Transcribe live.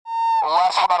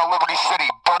come out of Liberty City,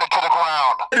 burn it to the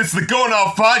ground. It's the Going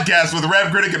Off podcast with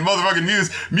Rap Critic and motherfucking Muse.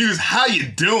 Muse, how you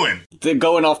doing? The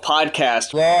Going Off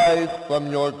podcast. Rise from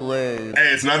your grave.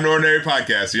 Hey, it's not an ordinary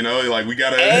podcast, you know? Like, we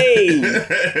gotta... Hey!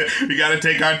 We gotta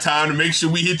take our time to make sure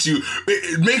we hit you.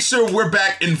 Make sure we're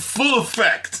back in full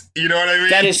effect. You know what I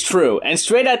mean? That is true. And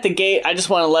straight at the gate, I just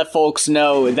want to let folks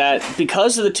know that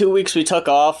because of the 2 weeks we took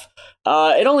off,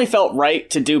 it only felt right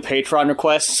to do Patreon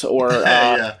requests, or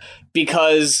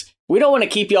because we don't want to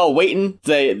keep y'all waiting,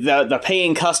 the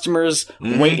paying customers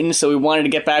waiting, so we wanted to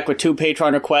get back with 2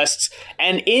 Patreon requests.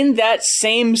 And in that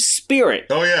same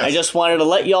spirit, I just wanted to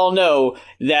let y'all know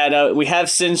that we have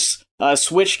since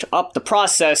switched up the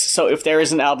process, so if there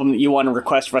is an album that you want to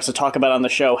request for us to talk about on the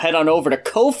show, head on over to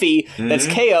Ko-fi, that's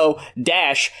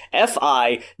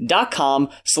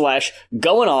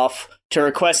ko-fi.com/goinoff to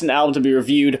request an album to be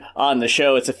reviewed on the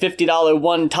show. It's a $50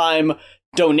 one-time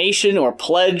donation or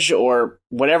pledge or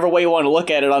whatever way you want to look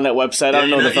at it on that website. I don't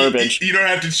know the verbiage. You don't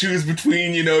have to choose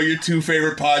between, your 2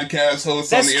 favorite podcast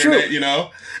hosts on the internet,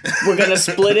 We're going to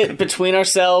split it between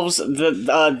ourselves.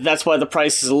 That's why the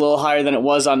price is a little higher than it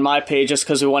was on my page, just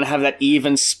because we want to have that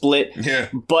even split. Yeah.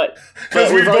 But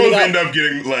we both end up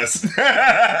getting less.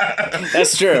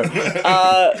 That's true.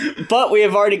 But we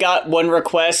have already got one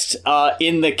request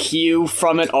in the queue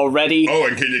from it already. Oh,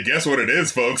 and can you guess what it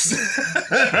is, folks?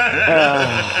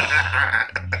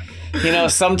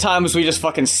 Sometimes we just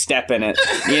fucking step in it,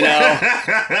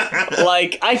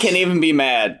 Like, I can't even be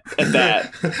mad at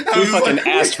that. We fucking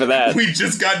asked for that. We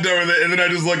just got done with it, and then I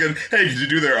just look at, hey, did you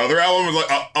do their other album? I was like,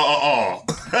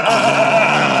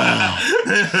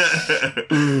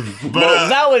 Well,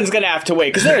 that one's gonna have to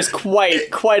wait, because there's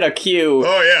quite a queue.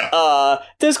 Oh, yeah.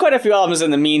 There's quite a few albums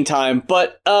in the meantime,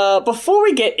 but before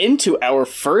we get into our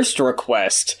first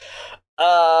request...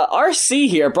 RC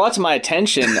here brought to my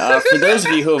attention, for those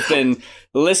of you who have been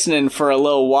listening for a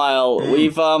little while, we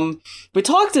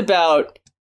talked about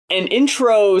an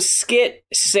intro skit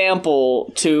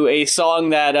sample to a song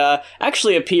that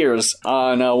actually appears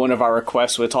on one of our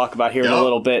requests we'll talk about here in a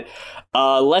little bit.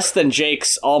 Less Than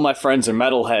Jake's All My Friends Are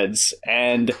Metalheads.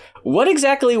 And what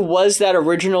exactly was that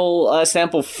original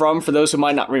sample from, for those who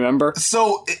might not remember?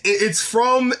 So, it's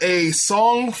from a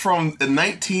song from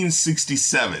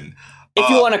 1967. If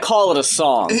you want to call it a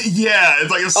song. Yeah, it's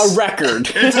like a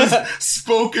record. It's a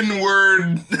spoken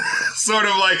word, sort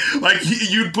of like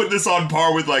you'd put this on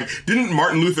par with, like, didn't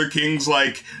Martin Luther King's,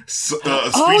 like,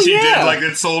 speech he did, like,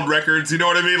 it sold records, you know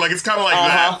what I mean? Like, it's kind of like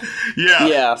that.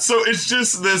 Yeah. So it's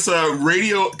just this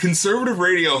conservative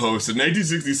radio host in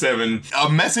 1967, a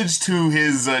message to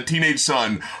his teenage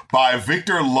son by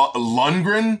Victor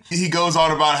Lundgren. He goes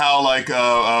on about how, like,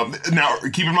 now,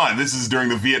 keep in mind, this is during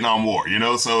the Vietnam War,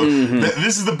 so...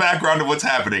 This is the background of what's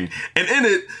happening. And in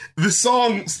it, the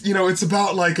song, it's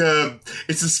about like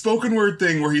it's a spoken word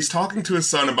thing where he's talking to his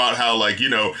son about how, like,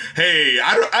 hey,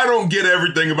 I don't get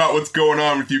everything about what's going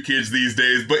on with you kids these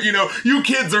days, but you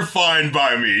kids are fine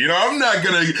by me. I'm not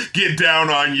gonna get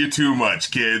down on you too much,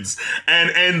 kids.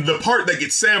 And the part that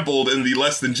gets sampled in the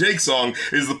Less Than Jake song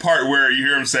is the part where you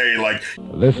hear him say, like,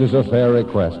 "This is a fair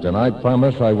request, and I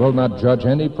promise I will not judge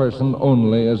any person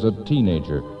only as a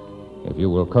teenager. If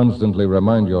you will constantly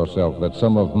remind yourself that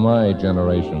some of my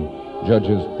generation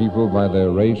judges people by their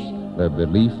race, their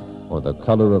belief, or the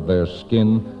color of their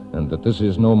skin, and that this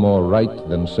is no more right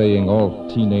than saying all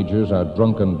teenagers are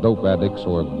drunken dope addicts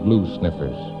or glue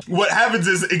sniffers." What happens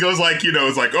is it goes like,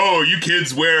 it's like, oh, you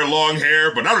kids wear long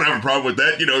hair, but I don't have a problem with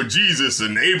that. Jesus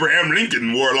and Abraham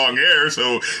Lincoln wore long hair,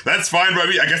 so that's fine by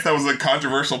me. I guess that was a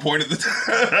controversial point at the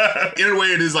time. In a way,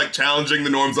 it is like challenging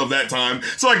the norms of that time.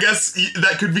 So I guess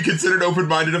that could be considered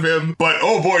open-minded of him. But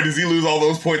oh boy, does he lose all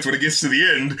those points when it gets to the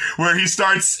end, where he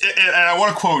starts, and I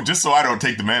want to quote, just so I don't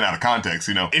take the man out of context,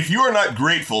 "If you are not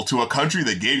grateful to a country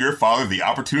that gave your father the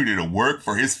opportunity to work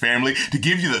for his family, to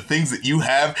give you the things that you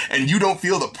have, and you don't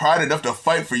feel the pride enough to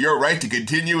fight for your right to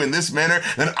continue in this manner,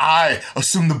 then I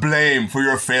assume the blame for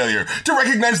your failure to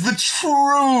recognize the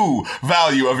true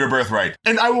value of your birthright.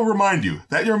 And I will remind you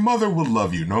that your mother will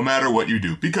love you no matter what you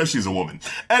do, because she's a woman.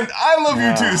 And I love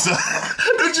you too, so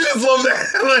don't you just love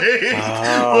that?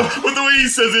 But the way he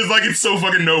says it is like it's so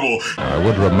fucking noble. I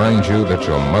would remind you that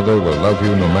your mother will love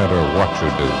you no matter what you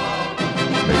do,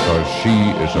 because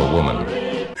she is a woman.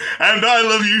 And I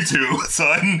love you too,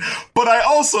 son. But I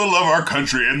also love our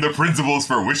country and the principles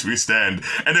for which we stand.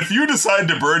 And if you decide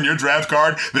to burn your draft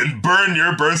card, then burn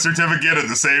your birth certificate at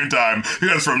the same time.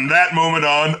 Because from that moment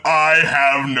on, I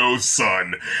have no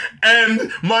son.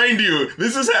 And mind you,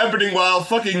 this is happening while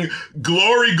fucking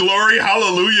Glory, Glory,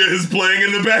 Hallelujah is playing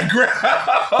in the background.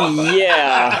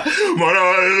 Yeah. But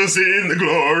I have seen the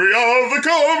glory of the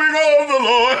coming of the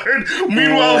Lord.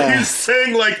 Meanwhile, he's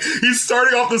saying, like, he's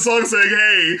starting off the song saying,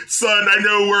 hey, son, I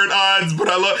know we're at odds, but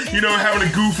I love, having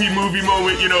a goofy movie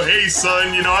moment, hey, son,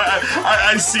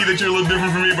 I see that you're a little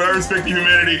different from me, but I respect your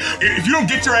humanity. If you don't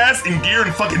get your ass in gear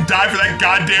and fucking die for that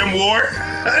goddamn war,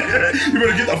 you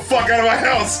better get the fuck out of my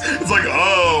house. It's like,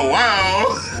 oh,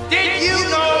 wow. Did you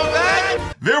know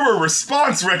that? There were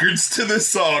response records to this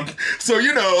song. So,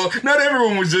 not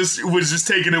everyone was just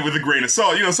taking it with a grain of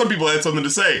salt. Some people had something to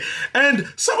say. And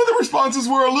some of the responses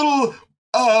were a little,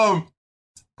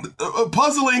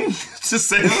 puzzling, to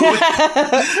say the least.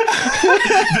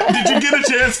 Did you get a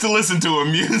chance to listen to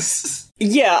them, Muse?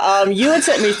 Yeah, you had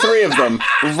sent me 3 of them,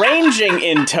 ranging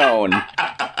in tone.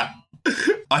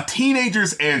 A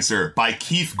Teenager's Answer by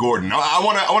Keith Gordon. I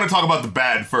want to talk about the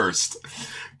bad first.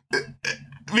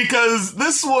 Because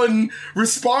this one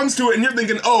responds to it, and you're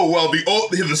thinking, oh, well,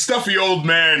 the stuffy old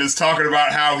man is talking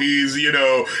about how he's, he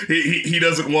wants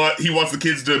the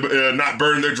kids to not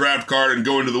burn their draft card and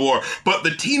go into the war. But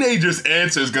the Teenager's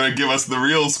Answer is going to give us the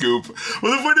real scoop.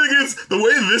 Well, the funny thing is, the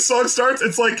way this song starts,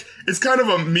 it's kind of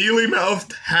a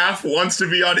mealy-mouthed, half wants to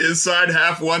be on his side,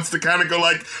 half wants to kind of go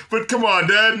like, but come on,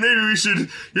 Dad, maybe we should,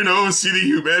 see the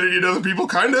humanity in other people,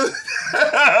 kind of.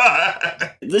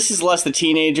 This is less the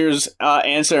teenager's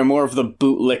answer and more of the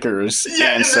bootlicker's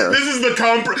answer. This is the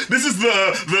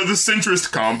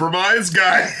centrist compromise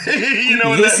guy.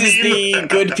 This is the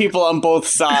good people on both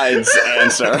sides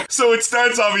answer. So it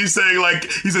starts off, he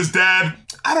says, Dad,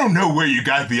 I don't know where you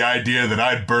got the idea that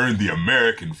I'd burn the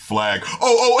American flag.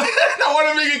 Oh, I want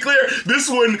to make it clear. This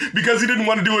one, because he didn't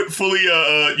want to do it fully,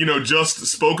 just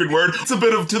spoken word, it's a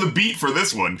bit of to the beat for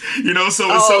this one,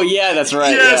 so yeah, that's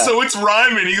right. Yeah, so it's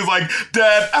rhyming. He was like,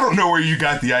 Dad, I don't know where you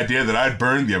got the idea that I'd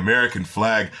burn the American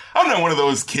flag. I'm not one of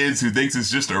those kids who thinks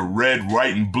it's just a red,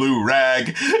 white, and blue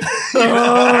rag.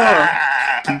 Now,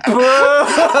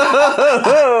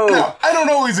 I don't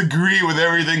always agree with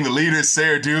everything the leaders say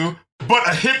or do, but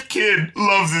a hip kid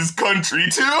loves his country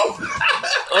too.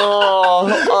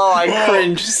 I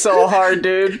cringe so hard,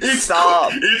 dude.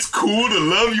 Stop. It's cool to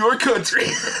love your country.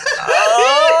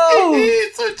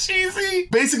 It's so cheesy.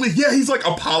 Basically, yeah, he's like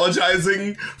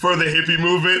apologizing for the hippie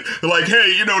movement. Like,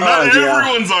 hey, not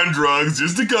everyone's on drugs,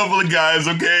 just a couple of guys,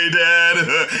 okay, Dad?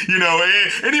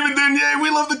 And even then, yeah,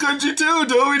 we love the country too,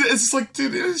 don't we? It's just like,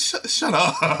 dude, shut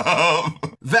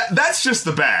up. That's just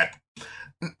the bad.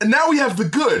 Now we have the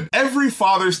good. Every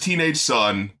father's teenage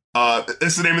son,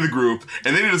 it's the name of the group,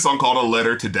 and they did a song called A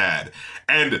Letter to Dad.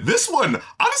 And this one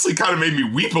honestly kind of made me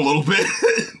weep a little bit.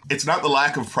 It's not the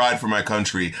lack of pride for my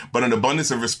country, but an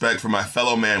abundance of respect for my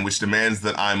fellow man, which demands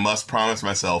that I must promise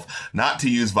myself not to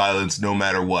use violence no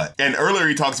matter what. And earlier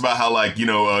he talks about how, you,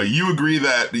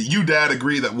 Dad,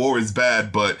 agree that war is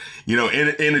bad, but,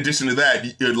 in addition to that,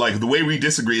 the way we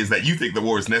disagree is that you think the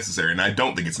war is necessary, and I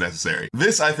don't think it's necessary.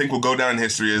 This, I think, will go down in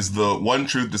history as the one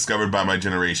truth discovered by my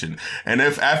generation. And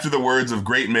if, after the words of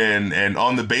great men, and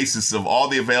on the basis of all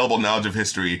the available knowledge of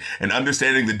history and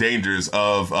understanding the dangers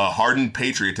of hardened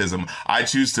patriotism, I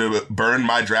choose to burn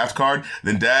my draft card,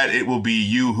 then Dad, it will be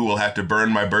you who will have to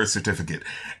burn my birth certificate.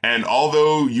 And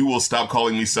although you will stop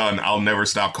calling me son, I'll never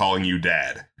stop calling you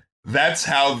Dad. That's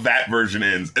how that version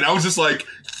ends. And I was just like,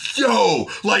 yo,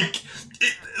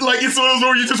 it's one of those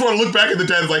where you just want to look back at the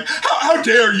dad and like, how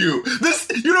dare you?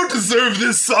 You don't deserve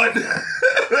this, son.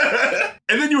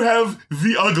 And then you have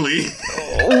the ugly.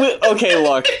 Okay,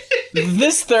 look.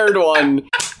 This third one,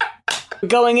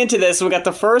 going into this, we got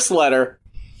the first letter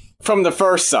from the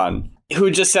first son,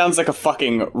 who just sounds like a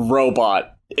fucking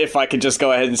robot. If I could just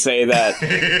go ahead and say that.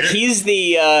 He's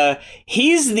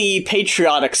the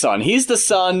patriotic son. He's the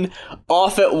son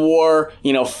off at war,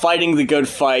 fighting the good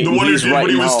fight. The one who did what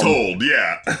he was told,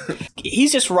 yeah.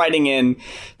 He's just writing in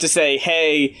to say,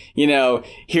 hey,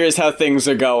 here's how things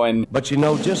are going. But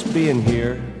just being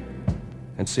here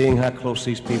and seeing how close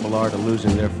these people are to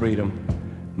losing their freedom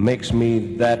makes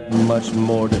me that much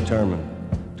more determined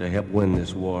to help win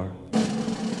this war.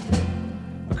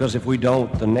 Because if we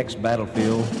don't, the next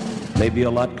battlefield may be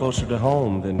a lot closer to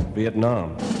home than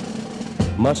Vietnam.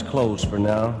 Must close for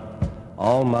now.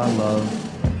 All my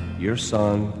love, your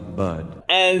son, Bud.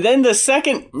 And then the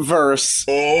second verse,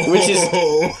 which is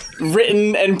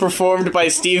written and performed by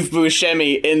Steve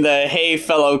Buscemi in the Hey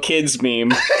Fellow Kids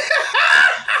meme.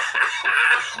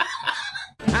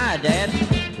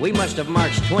 We must have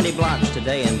marched 20 blocks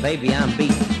today, and baby, I'm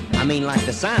beat. I mean, like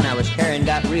the sign I was carrying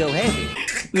got real heavy.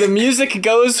 The music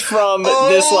goes from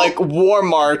this, like, war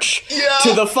march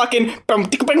to the fucking... Yeah,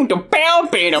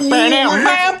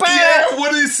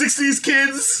 what are these 60s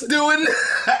kids doing?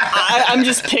 I'm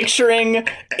just picturing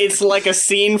it's like a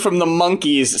scene from the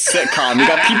Monkees sitcom. You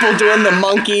got people doing the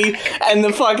monkey and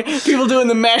the people doing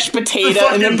the mashed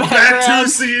potato in the background.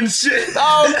 And shit.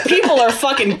 Oh, people are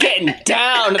fucking getting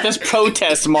down at this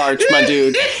protest march, my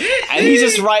dude. And he's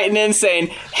just writing in saying,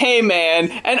 hey,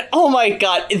 man, and oh my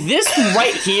god, this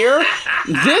right here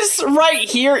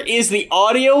is the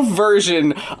audio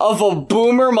version of a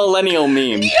boomer millennial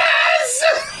meme. Yes!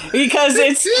 Because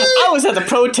I was at the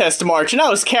protest march and I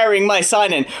was carrying my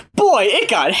sign and boy, it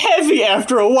got heavy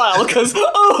after a while because,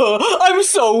 I'm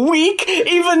so weak.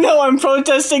 Even though I'm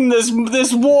protesting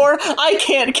this war, I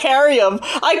can't carry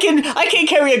I can't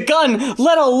carry a gun,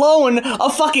 let alone a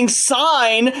fucking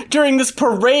sign during this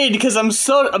parade because I'm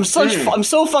so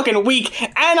fucking weak.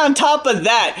 And on top of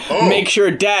that, make sure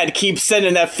Dad keeps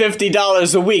sending that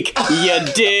 $50 a week. You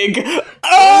dig?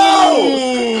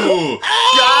 Oh!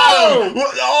 Got him!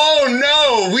 Oh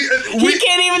no! He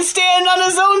can't even stand on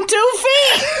his own 2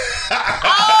 feet!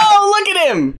 Oh, look at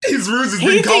him! His ruse has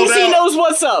been He called thinks out. he knows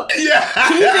what's up. Yeah.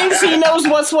 He thinks he knows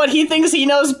what's what. He thinks he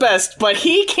knows best, but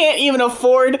he can't even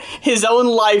afford his own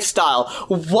lifestyle.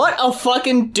 What a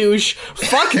fucking douche.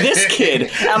 Fuck this kid.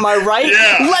 Am I right?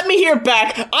 Yeah. Let me hear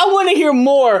back. I want to hear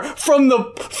more from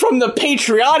the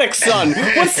patriotic son.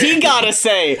 What's he gotta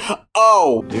say?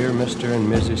 Oh. Dear Mr. and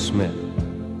Mrs. Smith,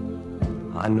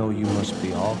 I know you must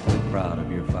be awfully proud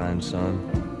of your fine son.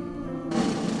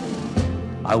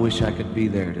 I wish I could be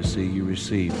there to see you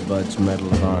receive Bud's Medal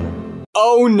of Honor.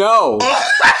 Oh no.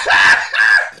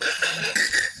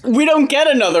 We don't get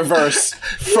another verse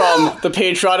from the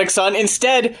patriotic son.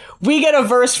 Instead, we get a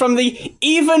verse from the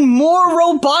even more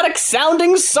robotic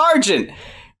sounding sergeant.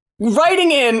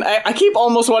 Writing in, I keep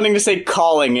almost wanting to say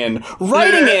calling in,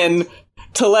 writing in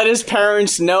to let his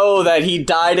parents know that he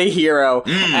died a hero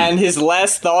and his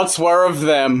last thoughts were of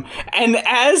them. And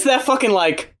as that fucking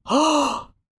like, oh.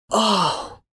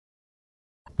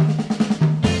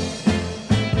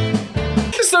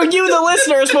 So you, the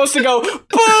listener, are supposed to go, boo!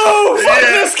 Fuck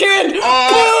this kid! Boo!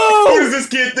 Who does this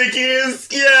kid think he is?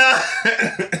 Yeah.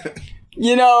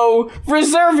 You know,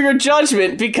 reserve your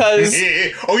judgment because...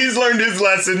 he's learned his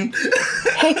lesson.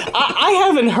 Hey, I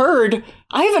haven't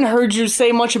heard you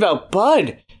say much about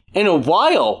Bud in a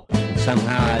while.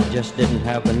 Somehow I just didn't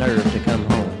have the nerve to come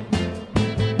home.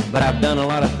 But I've done a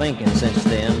lot of thinking since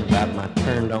then about my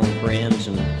turned-on friends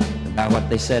and about what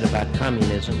they said about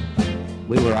communism.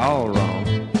 We were all wrong.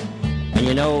 And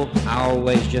you know, I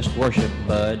always just worshiped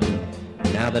Bud,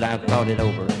 and now that I've thought it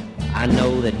over, I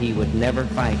know that he would never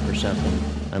fight for something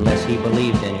unless he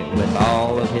believed in it with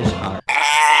all of his heart.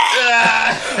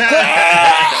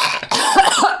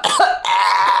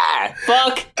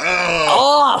 Fuck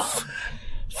off!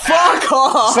 Fuck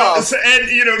off! So, and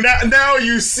you know now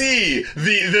you see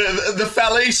the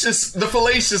fallacious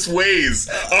ways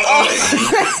of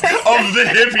the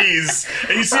hippies,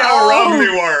 and you see how wrong they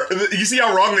were. You see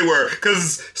how wrong they were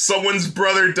because someone's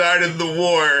brother died in the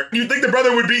war. You'd think the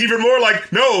brother would be even more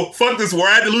like, no, fuck this war.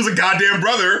 I had to lose a goddamn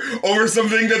brother over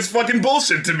something that's fucking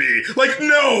bullshit to me. Like,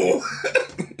 no.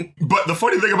 But the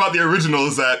funny thing about the original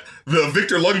is that the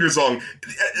Victor Lundgren song,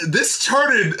 this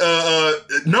charted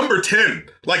number 10.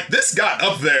 Like, this got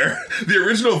up there. The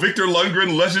original Victor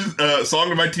Lundgren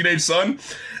Song of My Teenage Son.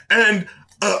 And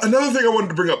another thing I wanted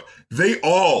to bring up,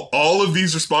 all of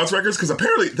these response records, because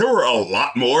apparently there were a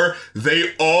lot more,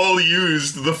 they all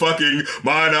used the fucking,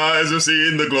 mine eyes have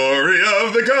seen the glory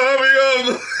of the coming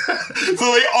of... So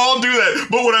they all do that.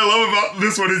 But what I love about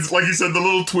this one is, like you said, the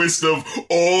little twist of,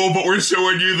 but we're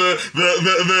showing you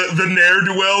the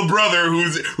ne'er-do-well brother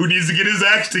who needs to get his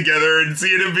act together and see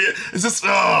it. It's just,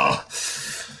 Now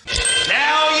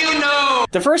you know!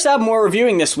 The first album we're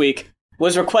reviewing this week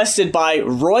was requested by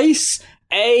Royce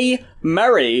A.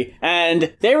 Murray,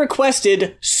 and they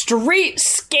requested Street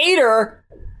Sk8er,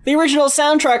 the original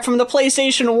soundtrack from the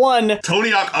PlayStation 1.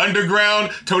 Tony Hawk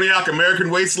Underground, Tony Hawk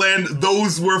American Wasteland,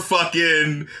 those were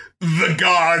fucking the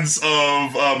gods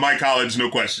of my college, no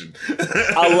question.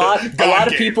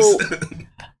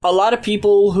 A lot of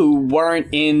people who weren't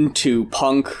into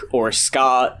punk or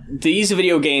ska, these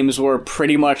video games were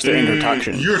pretty much their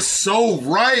introduction. You're so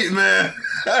right, man.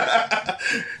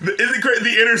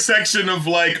 The intersection of,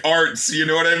 like, arts, you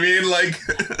know what I mean? Like,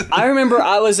 I remember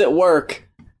I was at work,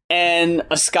 and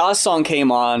a ska song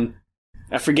came on,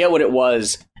 I forget what it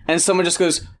was, and someone just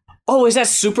goes, oh, is that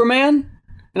Superman?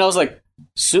 And I was like,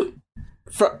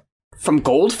 from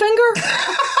Goldfinger?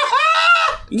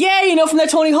 Yeah, from that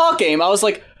Tony Hawk game. I was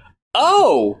like,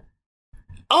 no,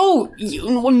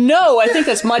 I think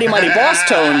that's Mighty Mighty Boss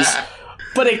Tones.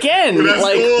 But again,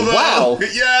 like, cool, wow.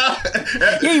 Yeah.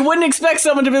 Yeah, you wouldn't expect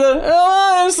someone to be like,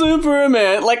 oh,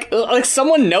 Superman. Like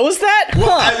someone knows that?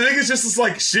 Well, I think it's just this,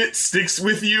 like, shit sticks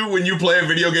with you when you play a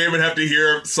video game and have to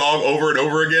hear a song over and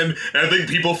over again. And I think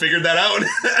people figured that out.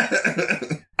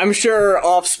 I'm sure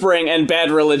Offspring and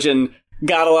Bad Religion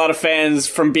got a lot of fans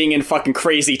from being in fucking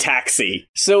Crazy Taxi.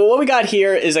 So what we got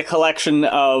here is a collection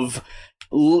of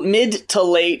mid to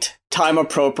late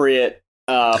time-appropriate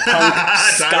punk,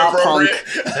 ska punk.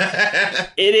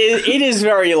 It is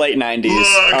very late 90s.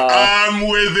 Look, I'm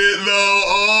with it though.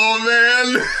 Oh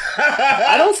man.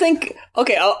 I don't think.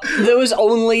 Okay, there was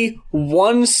only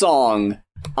one song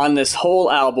on this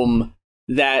whole album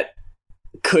that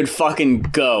could fucking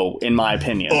go, in my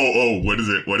opinion. Oh, what is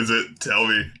it? What is it? Tell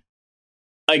me.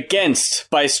 Against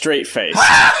by Straight Face.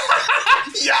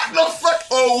 Yeah, the fuck.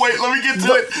 Oh wait, let me get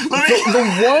to it.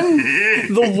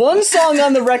 The one song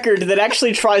on the record that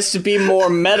actually tries to be more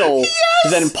metal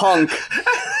than punk,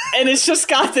 and it's just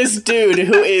got this dude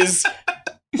who is,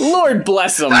 Lord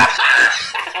bless him.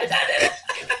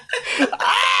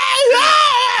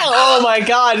 Oh my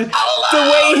god, the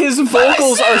way his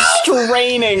vocals are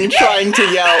straining trying to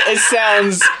yell, it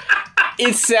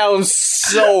sounds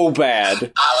so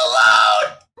bad. All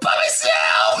alone by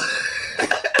myself.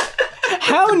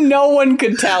 How no one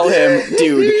could tell him,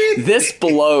 dude, this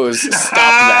blows. Stop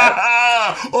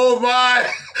that. Oh my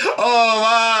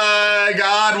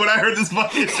god, when I heard this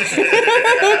fucking shit.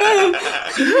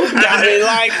 Got me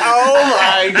like, oh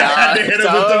my god. I had to hit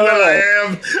him with the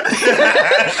Will.i.am.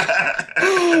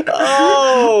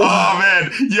 Oh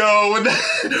man, yo,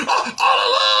 all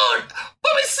alone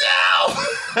by myself.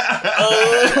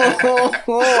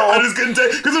 I just couldn't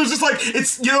take, because it was just like,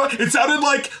 it sounded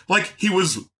like he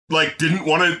was, like, didn't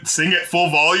want to sing at full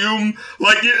volume.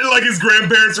 Like his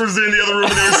grandparents were in the other room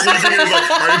and they were sleeping and he was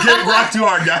like, all right, you can't rock too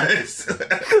hard, guys.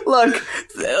 Look,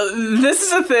 this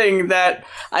is a thing that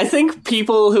I think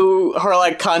people who are,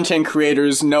 like, content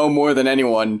creators know more than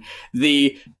anyone.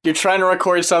 You're trying to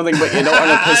record something, but you don't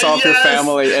want to piss off your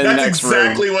family in the next room. That's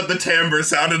exactly what the timbre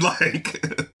sounded like.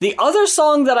 The other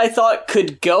song that I thought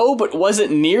could go, but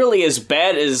wasn't nearly as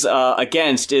bad as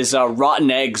Against, is Rotten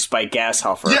Eggs by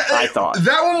Gashuffer, yeah, I thought.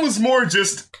 That one was more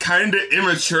just kind of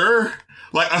immature.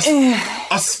 Like,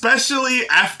 especially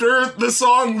after the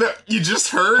song that you just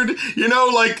heard,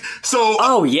 like, so...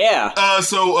 Oh, yeah.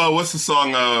 What's the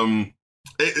song,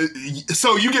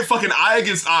 so you get fucking Eye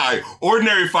Against Eye,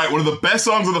 Ordinary Fight, one of the best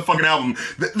songs on the fucking album.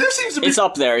 There seems to be... It's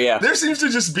up there, yeah. There seems to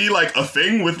just be, like, a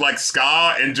thing with, like,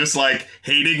 ska and just, like,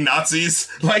 hating Nazis.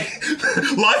 Like,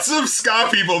 lots of ska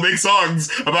people make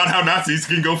songs about how Nazis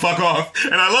can go fuck off,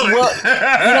 and I love it. Well,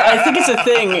 I think it's a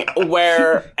thing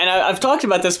where, and I've talked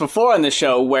about this before on the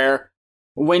show, where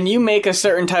when you make a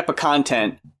certain type of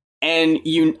content, and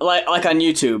you, like on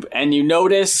YouTube, and you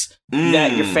notice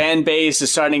that your fan base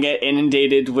is starting to get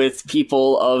inundated with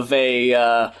people of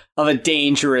a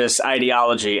dangerous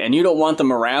ideology, and you don't want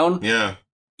them around. Yeah.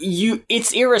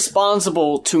 It's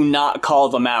irresponsible to not call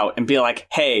them out and be like,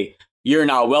 hey, you're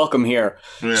not welcome here.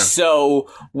 Yeah. So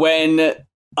when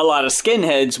a lot of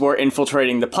skinheads were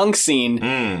infiltrating the punk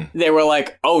scene, they were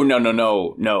like, oh,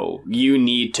 no, you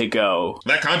need to go.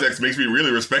 That context makes me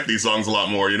really respect these songs a lot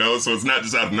more, so it's not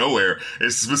just out of nowhere.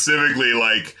 It's specifically,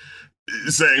 like,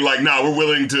 saying, like, nah, we're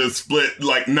willing to split,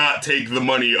 like, not take the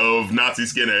money of Nazi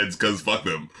skinheads, because fuck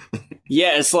them.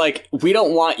 Yeah, it's like, we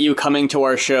don't want you coming to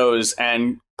our shows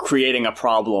and creating a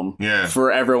problem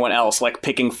for everyone else, like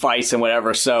picking fights and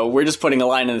whatever, so we're just putting a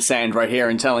line in the sand right here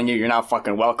and telling you you're not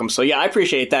fucking welcome. So yeah, I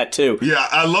appreciate that too. Yeah,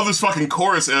 I love this fucking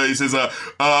chorus. He says,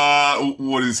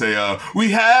 what did he say?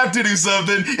 We have to do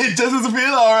something, it just doesn't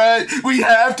feel alright, we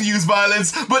have to use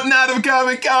violence, but not of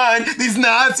common kind, these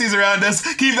Nazis around us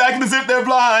keep acting as if they're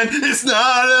blind, it's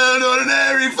not an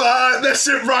ordinary fight. That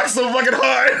shit rocks so fucking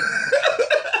hard.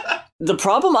 The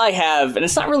problem I have, and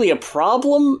it's not really a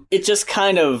problem, it just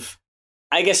kind of,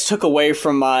 I guess, took away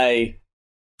from my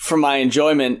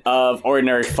enjoyment of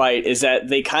Ordinary Fight, is that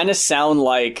they kind of sound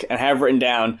like, and I have written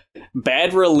down,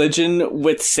 Bad Religion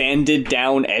with sanded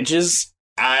down edges.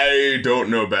 I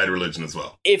don't know Bad Religion as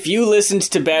well. If you listened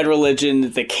to Bad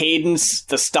Religion, the cadence,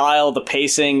 the style, the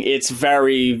pacing, it's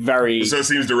very, very... So it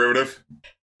seems derivative?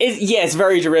 It's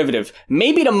very derivative.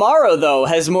 Maybe Tomorrow, though,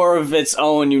 has more of its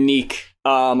own unique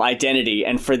identity,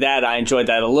 and for that I enjoyed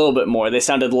that a little bit more. They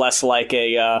sounded less like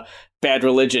a Bad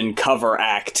Religion cover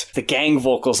act. The gang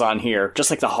vocals on here, just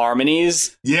like the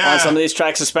harmonies on some of these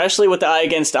tracks, especially with the Eye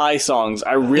Against Eye songs.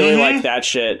 I really like that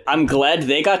shit. I'm glad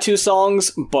they got 2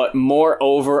 songs, but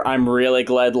moreover, I'm really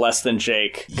glad Less Than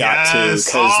Jake got 2,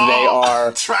 because they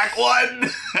are... Track 1!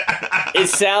 It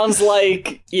sounds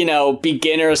like,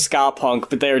 beginner ska punk,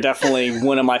 but they're definitely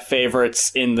one of my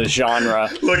favorites in the genre.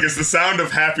 Look, it's the sound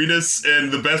of happiness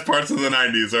and the best parts of the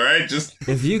 90s, all right?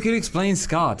 If you could explain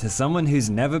ska to someone who's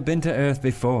never been to Earth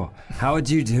before, how would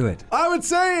you do it? I would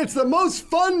say it's the most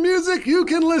fun music you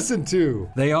can listen to.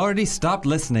 They already stopped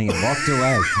listening and walked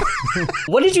away.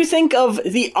 What did you think of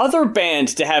the other band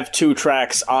to have 2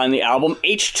 tracks on the album,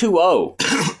 H2O?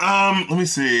 Let me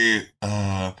see.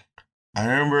 I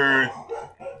remember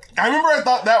I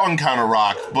thought that one kind of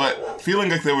rocked, but feeling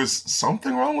like there was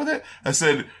something wrong with it, I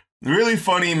said, really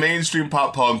funny mainstream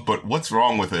pop punk, but what's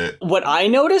wrong with it? What I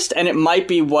noticed, and it might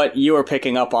be what you were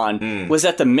picking up on, was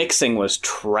that the mixing was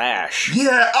trash.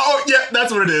 Yeah,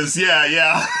 that's what it is.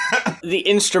 Yeah. The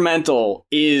instrumental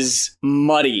is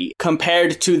muddy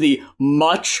compared to the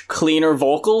much cleaner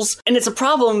vocals, and it's a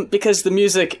problem because the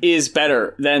music is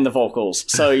better than the vocals,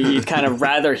 so you'd kind of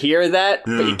rather hear that,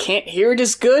 but you can't hear it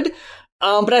as good.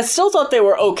 But I still thought they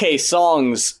were okay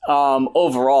songs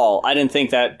overall. I didn't think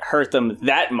that hurt them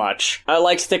that much. I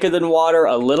liked Thicker Than Water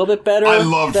a little bit better. I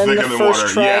loved than Thicker the Than first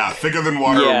Water. track. Yeah, Thicker Than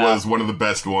Water was one of the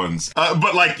best ones.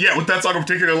 But with that song in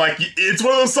particular, it's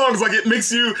one of those songs, it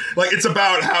makes you, it's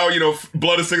about how,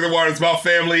 blood is thicker than water, it's about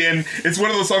family, and it's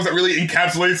one of those songs that really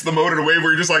encapsulates the mode in a way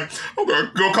where you're just like, okay,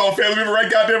 go call a family member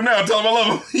right goddamn now, tell them I love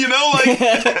them,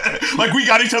 we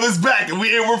got each other's back, and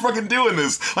we're fucking doing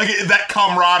this. That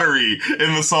camaraderie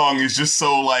in the song is just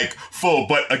so full,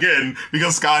 but again,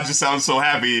 because Scott just sounds so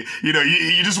happy,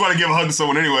 you just want to give a hug to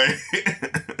someone anyway.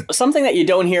 Something that you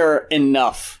don't hear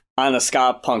enough on the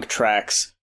ska punk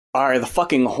tracks are the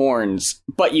fucking horns,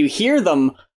 but you hear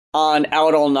them on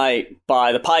Out All Night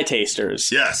by the Pie Tasters.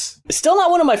 Yes. Still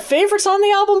not one of my favorites on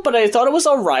the album, but I thought it was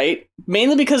alright,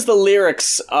 mainly because the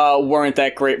lyrics weren't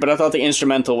that great, but I thought the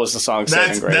instrumental was the song's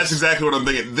saving grace. That's exactly what I'm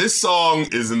thinking. This song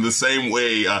is in the same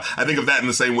way, I think of that in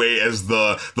the same way as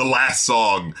the last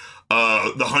song.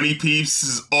 The Honey Peeps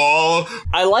is all...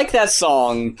 I like that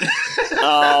song.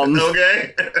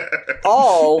 Okay.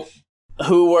 All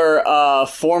who were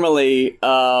formerly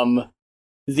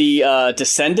the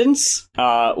Descendants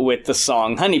with the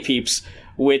song Honey Peeps,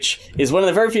 which is one of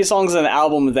the very few songs on the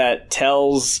album that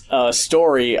tells a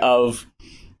story of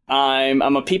I'm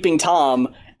a peeping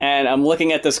Tom and I'm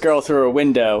looking at this girl through a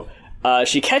window.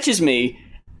 She catches me,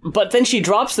 but then she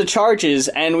drops the charges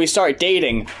and we start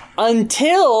dating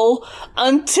until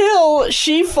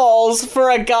she falls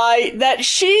for a guy that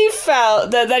she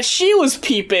found that she was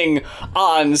peeping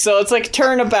on. So it's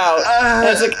turnabout. And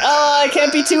it's I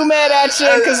can't be too mad at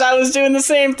you because I was doing the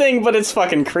same thing, but it's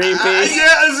fucking creepy. It's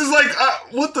just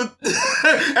what the...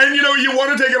 And you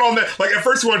want to take it on that... at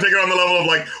first you want to take it on the level of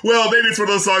maybe it's one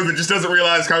of those songs that just doesn't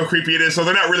realize how creepy it is, so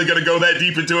they're not really going to go that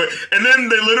deep into it. And then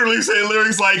they literally say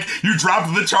lyrics you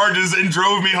dropped the charges and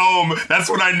drove me home. That's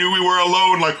when I knew we were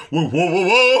alone.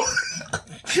 Whoa.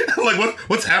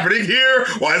 What's happening here?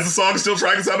 Why is the song still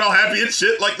trying to sound all happy and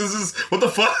shit? This is... What the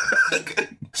fuck?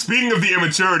 Speaking of the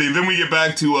immaturity, then we get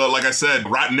back to, like I said,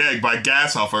 Rotten Egg by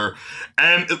Gasshuffer.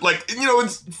 And,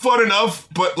 it's fun enough,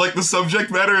 but, the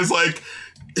subject matter is,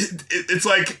 it's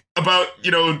about,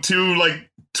 2,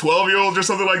 12-year-olds or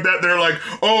something like that. They're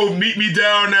meet me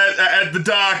down at the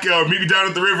dock, or meet me down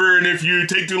at the river, and if you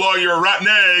take too long, you're a rotten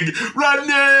egg. Rotten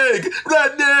egg!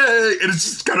 Rotten egg! And it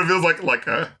just kind of feels all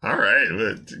right,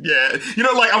 but yeah.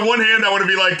 On one hand, I want to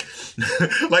be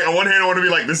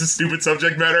this is stupid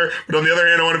subject matter, but on the other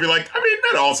hand, I want to be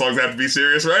not all songs have to be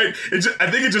serious, right?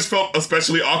 I think it just felt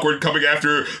especially awkward coming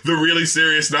after the really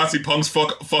serious Nazi punks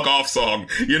fuck off song,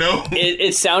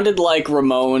 It sounded like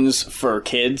Ramones for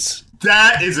kids.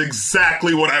 That is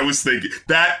exactly what I was thinking.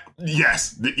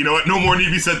 Yes. You know what? No more need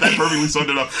to be said. That perfectly summed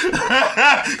it up.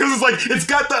 Because it's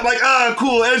got that,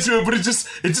 cool edge to it, but it just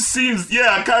seems,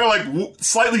 kind of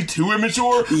slightly too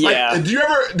immature. Yeah. Did you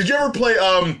ever play,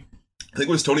 I think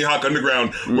it was Tony Hawk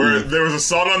Underground, where there was a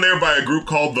song on there by a group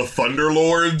called the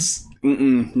Thunderlords?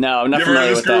 No, I'm not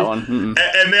familiar with that one.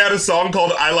 And they had a song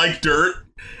called I Like Dirt.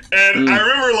 And I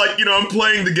remember, I'm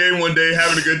playing the game one day,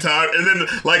 having a good time, and then,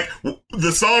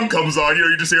 the song comes on,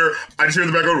 I just hear in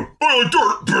the background, I like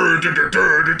dirt, I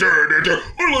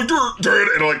like dirt,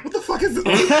 and I'm what the fuck is this?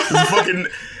 This is fucking...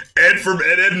 Ed from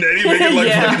Ed, Edd and Eddie making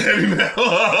like fucking heavy metal.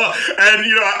 And,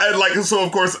 you know, and like, so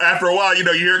of course, after a while, you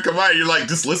know, you hear it come out, you're like,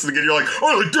 just listening, and you're like,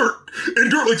 oh, I like dirt, and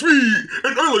dirt likes me,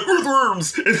 and I like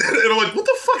earthworms. And I'm like, what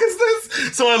the fuck is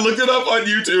this? So I looked it up on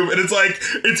YouTube, and it's like,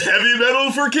 it's heavy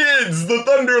metal for kids, the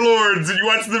Thunderlords. And you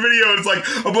watch the video, and it's like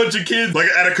a bunch of kids, like,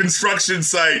 at a construction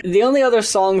site. The only other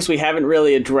songs we haven't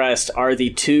really addressed are the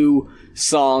two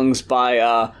songs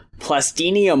by,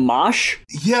 Plastilina Mosh?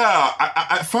 Yeah,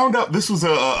 I found out this was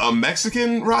a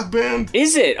Mexican rock band.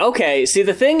 Is it? Okay. See,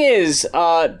 the thing is,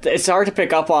 it's hard to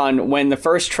pick up on when the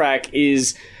first track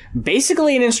is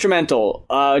basically an instrumental,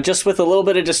 just with a little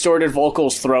bit of distorted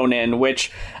vocals thrown in,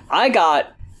 which I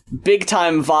got big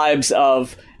time vibes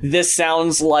of. This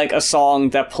sounds like a song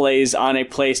that plays on a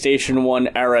PlayStation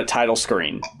 1 era title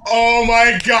screen. Oh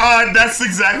my god, that's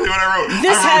exactly what I wrote.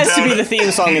 This has to be the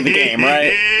theme song of the game,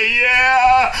 right?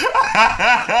 Yeah!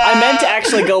 I meant to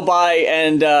actually go by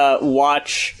and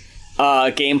watch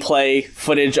gameplay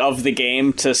footage of the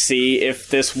game to see if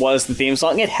this was the theme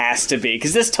song. It has to be,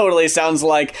 because this totally sounds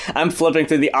like I'm flipping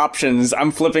through the options.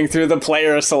 I'm flipping through the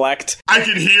player select. I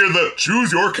can hear the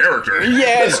choose your character.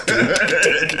 Yes.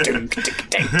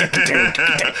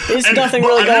 There's nothing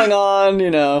really going on, you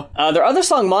know. Their other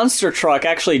song, Monster Truck,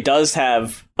 actually does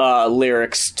have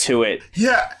lyrics to it.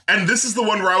 Yeah, and this is the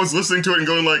one where I was listening to it and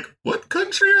going like, what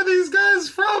country are these guys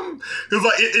from? Because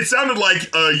like it sounded like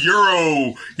a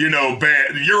Euro, you know,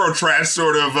 band, Euro trash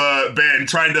sort of band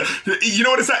trying to, you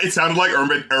know what it sounded like?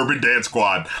 Urban Dance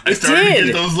Squad. I started to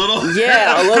get those little,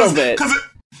 yeah, a little bit.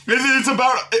 Because it's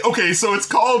about, okay, so it's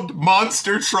called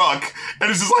Monster Truck, and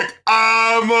it's just like,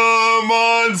 I'm a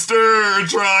monster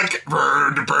truck,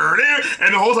 and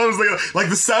the whole time I was like,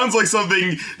 this sounds like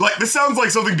something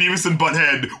Beavis and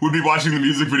Butthead would be watching the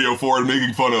music video for and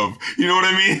making fun of. You know what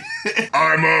I mean?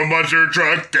 I'm a monster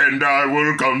truck, and I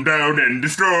will come down and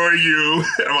destroy you.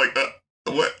 And I'm like,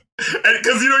 what?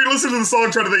 Because, you know, you listen to the song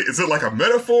trying to think, is it like a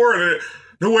metaphor? And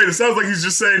no, wait, it sounds like he's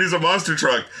just saying he's a monster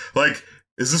truck. Like,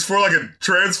 is this for like a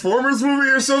Transformers movie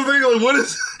or something? Like, what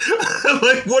is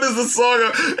the song?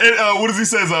 And what does he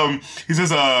says? He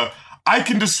says, I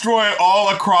can destroy all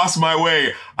across my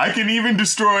way. I can even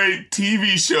destroy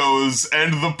TV shows,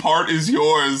 and the part is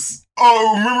yours.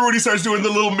 Oh, remember when he starts doing the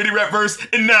little mini rap verse?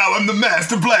 And now I'm the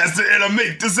Master Blaster, and I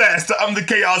make disaster. I'm the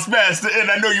Chaos Master,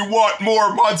 and I know you want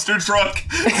more Monster Truck.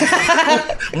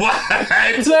 What?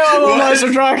 No, I want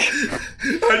Monster Truck.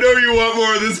 I know you want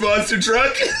more of this Monster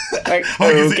Truck. Like,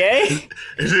 okay.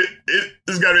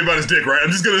 It's gotta be about his dick, right?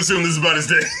 I'm just gonna assume this is about his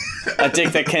dick. A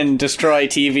dick that can destroy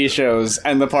TV shows,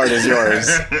 and the part is yours.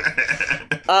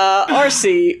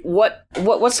 RC,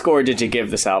 what score did you give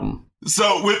this album?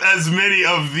 So, with as many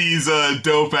of these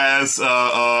dope-ass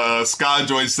ska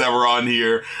joints that were on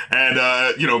here,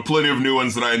 and, you know, plenty of new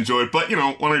ones that I enjoyed, but, you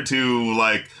know, one or two,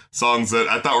 like, songs that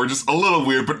I thought were just a little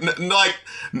weird, but,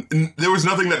 there was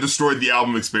nothing that destroyed the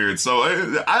album experience, so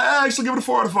I actually give it a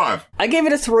 4 out of 5. I gave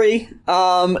it a 3.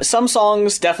 Some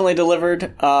songs definitely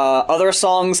delivered. Other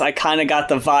songs, I kind of got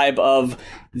the vibe of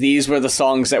these were the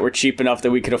songs that were cheap enough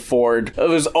that we could afford. It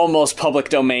was almost public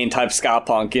domain type ska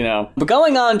punk, you know. But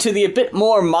going on to the a bit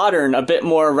more modern, a bit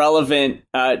more relevant,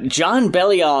 John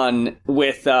Bellion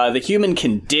with The Human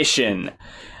Condition.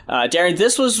 Darren,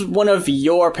 this was one of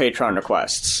your Patreon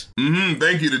requests.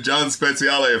 Thank you to John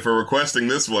Speziale for requesting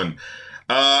this one.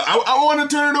 I want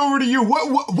to turn it over to you.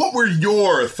 What were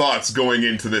your thoughts going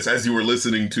into this as you were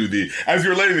listening to as you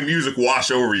were letting the music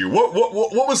wash over you? What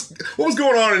was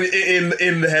going on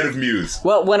in the head of Muse?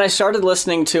 Well, when I started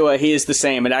listening to He Is the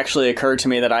Same, it actually occurred to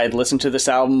me that I had listened to this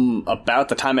album about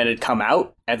the time it had come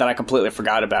out, and then I completely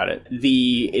forgot about it.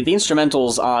 The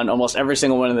instrumentals on almost every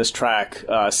single one of this track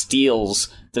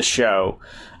steals the show.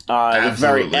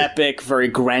 Very epic, very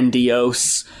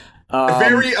grandiose.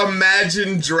 Very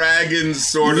Imagine Dragons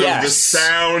sort of, the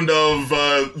sound of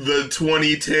the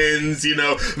 2010s, you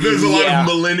know. There's a lot of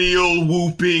millennial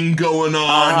whooping going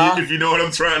on, if you know what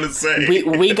I'm trying to say.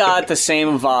 We got the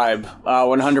same vibe,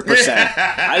 100%.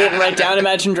 I didn't write down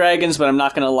Imagine Dragons, but I'm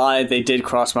not going to lie, they did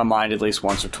cross my mind at least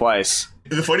once or twice.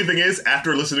 The funny thing is,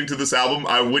 after listening to this album,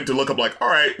 I went to look up like, all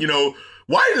right, you know,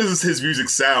 why does his music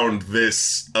sound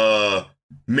this,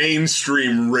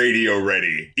 mainstream radio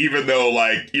ready, even though,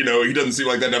 like, you know, he doesn't seem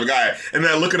like that type of guy. And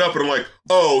then I look it up and I'm like,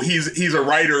 oh, he's a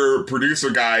writer, producer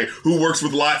guy who works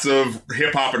with lots of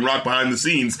hip hop and rock behind the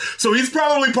scenes. So he's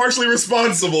probably partially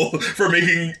responsible for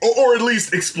making, or at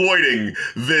least exploiting,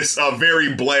 this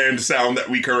very bland sound that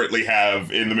we currently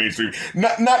have in the mainstream.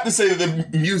 Not to say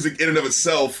that the music in and of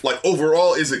itself, like,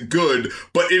 overall isn't good,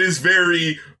 but it is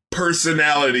very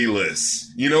personalityless.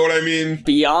 You know what I mean?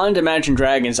 Beyond Imagine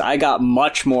Dragons, I got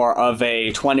much more of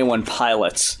a 21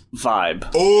 Pilots vibe.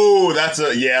 Oh, that's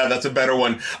a better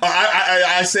one.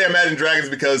 I say Imagine Dragons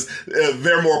because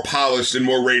they're more polished and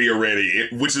more radio ready,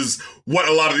 which is what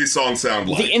a lot of these songs sound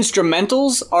like. The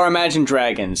instrumentals are Imagine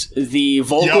Dragons. The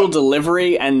vocal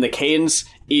delivery and the cadence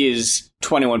is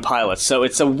 21 Pilots. So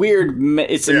it's a weird,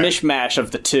 it's a mishmash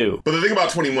of the two. But the thing about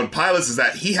 21 Pilots is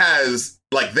that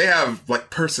they have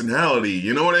personality,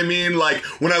 you know what I mean? Like,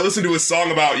 when I listen to a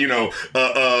song about,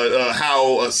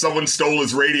 how someone stole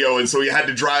his radio and so he had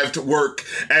to drive to work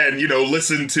and,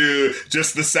 listen to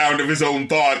just the sound of his own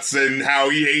thoughts and how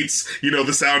he hates,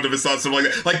 the sound of his thoughts, stuff like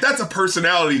that. Like, that's a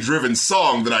personality-driven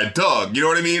song that I dug, you know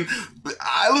what I mean?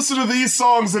 I listen to these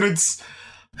songs and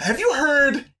have you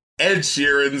heard Ed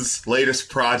Sheeran's latest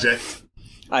project?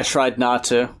 I tried not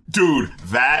to. Dude,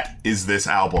 that is this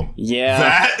album. Yeah.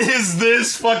 That is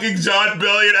this fucking John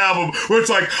Bellion album where it's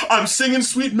like, I'm singing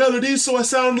sweet melodies so I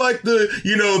sound like the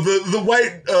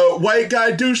white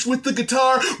guy douche with the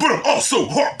guitar, but I'm also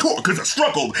hardcore because I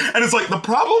struggled. And it's like, the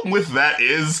problem with that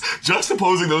is,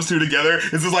 juxtaposing those two together,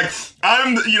 is it's like,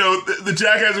 I'm, the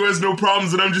jackass who has no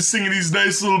problems and I'm just singing these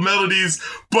nice little melodies,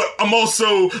 but I'm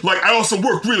also, I also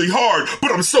work really hard,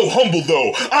 but I'm so humble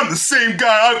though. I'm the same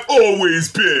guy I've always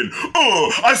been.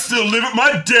 I still live at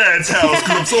my dad's house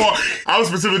because I'm so... I was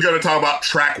specifically going to talk about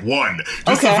track 1.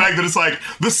 Just the fact that it's like,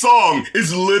 the song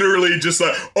is literally just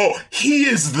like, he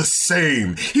is the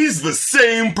same. He's the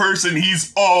same person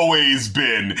he's always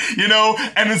been,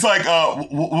 And it's like,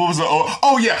 what was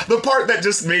it? The part that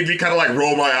just made me kind of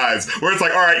roll my eyes, where it's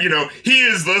like, all right, he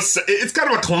is the... It's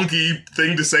kind of a clunky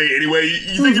thing to say anyway.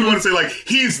 You think you want to say,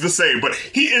 he's the same, but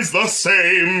he is the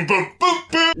same.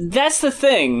 That's the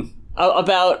thing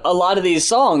about a lot of these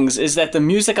songs, is that the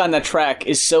music on that track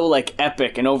is so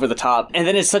epic and over the top, and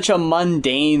then it's such a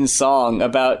mundane song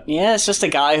about it's just a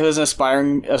guy who's an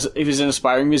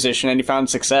aspiring musician and he found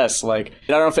success. I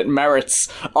don't know if it merits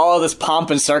all of this pomp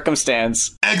and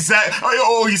circumstance. Exactly.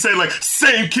 You say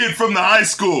same kid from the high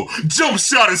school, jump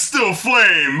shot is still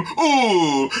flame.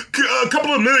 Ooh, a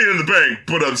couple of million in the bank,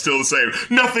 but I'm still the same.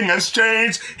 Nothing has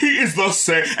changed. He is the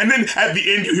same. And then at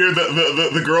the end, you hear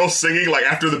the girl singing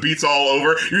after the beat's all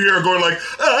over. You hear her going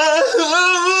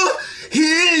he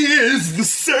is the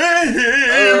same.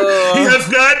 He has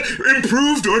not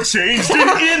improved or changed in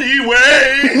any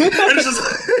way. And it's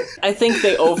just I think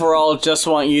they overall just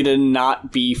want you to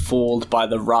not be fooled by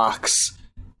the rocks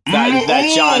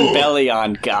that John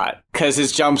Bellion got, because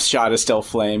his jump shot is still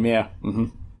flame. Yeah. Mm-hmm.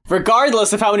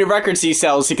 Regardless of how many records he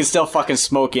sells, he can still fucking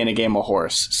smoke you in a game of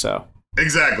horse. So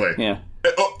exactly. Yeah.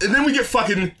 And then we get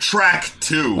fucking track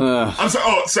 2. I'm sorry.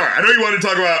 Oh, sorry. I know you wanted to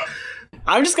talk about...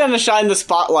 I'm just gonna shine the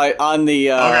spotlight on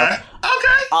the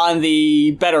on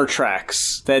the better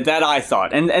tracks that I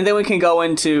thought, and then we can go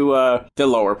into the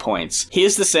lower points. He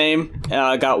is the same.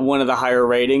 Got one of the higher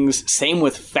ratings. Same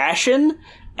with Fashion,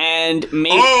 and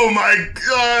maybe. Oh my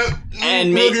god!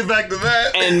 And we'll get back to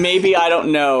that. And maybe, I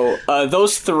don't know.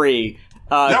 Those three.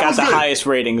 Got the highest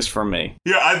ratings for me.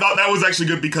 Yeah, I thought that was actually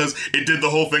good because it did the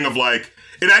whole thing of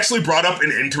it actually brought up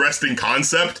an interesting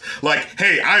concept.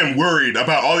 Hey, I am worried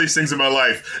about all these things in my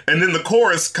life. And then the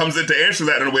chorus comes in to answer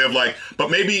that in a way of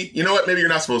but maybe, you know what? Maybe you're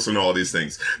not supposed to know all these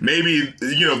things. Maybe,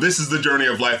 this is the journey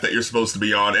of life that you're supposed to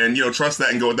be on. And, trust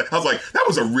that and go with that. I was that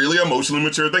was a really emotionally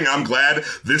mature thing. I'm glad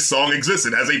this song exists.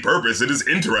 It has a purpose. It is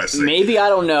interesting. Maybe, I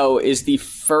don't know, is the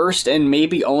first and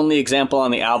maybe only example on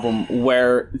the album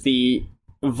where the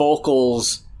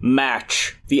vocals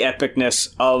match the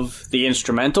epicness of the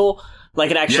instrumental.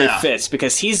 It actually fits,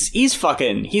 because he's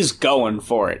going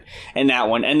for it in that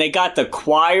one. And they got the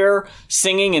choir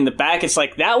singing in the back. It's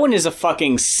that one is a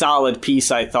fucking solid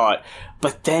piece, I thought.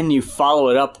 But then you follow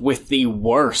it up with the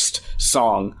worst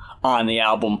song on the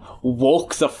album,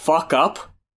 Woke the Fuck Up,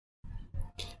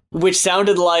 which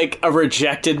sounded like a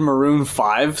rejected Maroon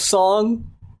 5 song.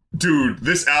 Dude,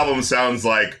 this album sounds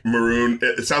like Maroon.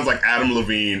 It sounds like Adam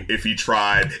Levine if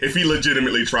he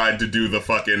legitimately tried to do the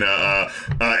fucking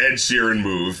Ed Sheeran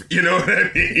move. You know what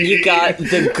I mean? You got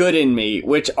The Good in Me,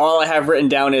 which all I have written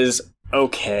down is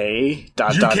okay.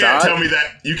 You can't tell me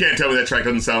that track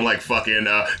doesn't sound like fucking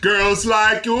girls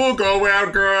like you go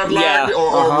out, girls like me,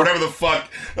 or whatever the fuck.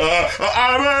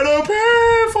 I'm gonna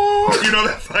pay for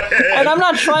that fucking. And I'm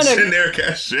not trying to generic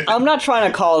ass shit. I'm not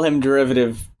trying to call him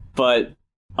derivative, but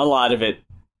a lot of it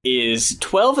is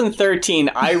 12 and 13,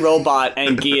 iRobot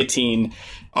and Guillotine.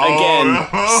 Again,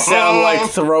 sound like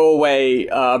throwaway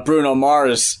Bruno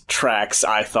Mars tracks,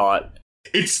 I thought.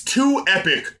 It's too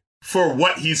epic for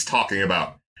what he's talking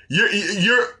about.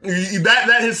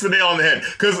 That hits the nail on the head.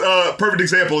 Because perfect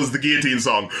example is the Guillotine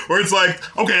song, where it's like,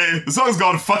 okay, the song's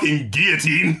called fucking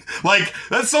Guillotine. Like,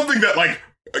 that's something that, like,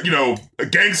 you know,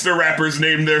 gangster rappers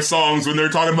name their songs when they're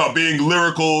talking about being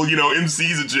lyrical, you know,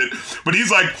 MCs and shit. But he's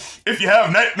like, if you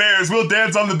have nightmares, we'll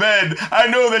dance on the bed. I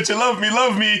know that you love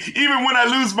me, even when I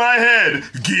lose my head.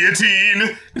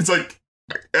 Guillotine. It's like,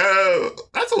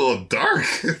 that's a little dark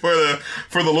for the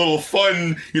little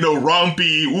fun, you know,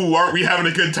 rompy, ooh, aren't we having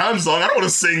a good time song. I don't want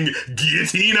to sing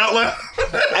Guillotine out loud.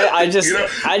 I just you know?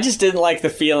 I just didn't like the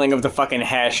feeling of the fucking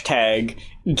hashtag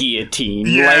guillotine.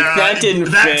 Yeah, like that didn't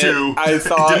fit. Too. I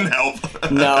thought it didn't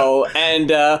help. No,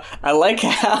 and I like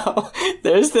how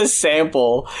there's this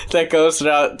sample that goes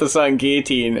throughout the song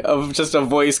Guillotine of just a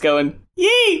voice going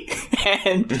yee,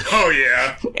 and oh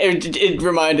yeah, it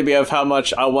reminded me of how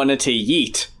much I wanted to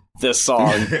yeet this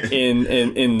song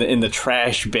in the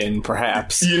trash bin,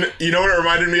 perhaps. You know what it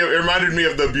reminded me of? It reminded me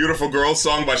of the Beautiful Girl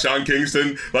song by Sean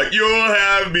Kingston. Like, you'll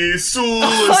have me suicidal.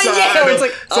 Oh, yeah, it's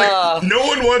like no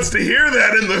one wants to hear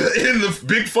that in the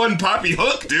big fun poppy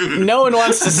hook, dude. No one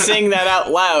wants to sing that out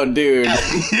loud, dude.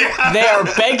 Yeah. They are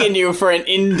begging you for an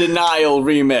In Denial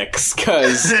remix,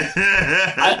 because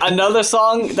another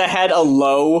song that had a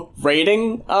low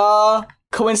rating,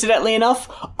 coincidentally enough,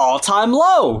 All Time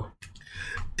Low.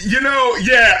 You know,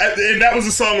 yeah, and that was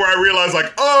a song where I realized,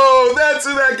 like, oh, that's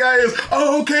who that guy is.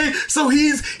 Oh, okay, so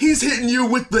he's hitting you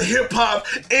with the hip hop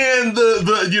and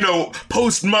the you know,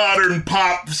 postmodern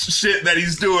pop shit that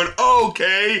he's doing.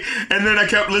 Okay, and then I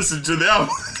kept listening to them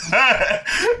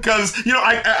because you know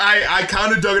I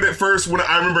kind of dug it at first when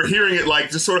I remember hearing it, like,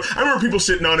 just sort of. I remember people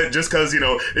shitting on it just because, you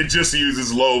know, it just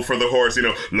uses low for the horse. You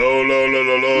know, low, low, low,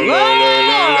 low, low, low,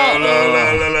 low,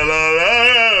 low, low, low, low,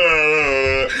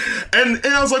 low. And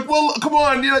I was like, well, come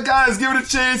on, you know, guys, give it a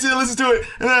chance. Yeah, listen to it.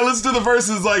 And then I listened to the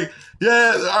verses, like,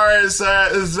 yeah, all right, it's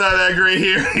not that great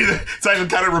here. It's actually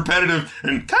kind of repetitive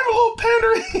and kind of a little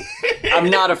pandering. I'm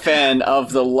not a fan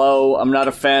of the low. I'm not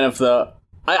a fan of the...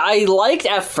 I liked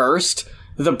at first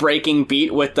the breaking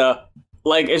beat with the...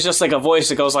 Like, it's just like a voice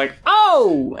that goes like,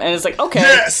 oh! And it's like, okay.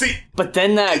 Yeah, see... But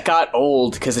then that got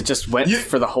old because it just went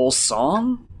for the whole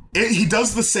song. He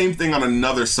does the same thing on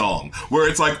another song where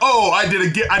it's like, oh, I did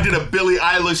a Billie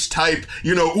Eilish type,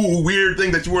 you know, ooh, weird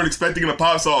thing that you weren't expecting in a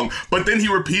pop song. But then he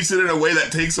repeats it in a way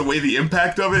that takes away the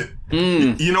impact of it.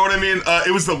 You know what I mean?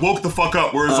 It was the Woke the Fuck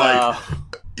Up where it's like,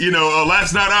 you know,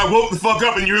 last night I woke the fuck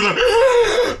up and you're the,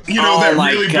 you know, that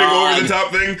really big over the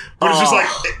top thing. But it's just like,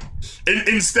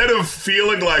 instead of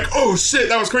feeling like, oh shit,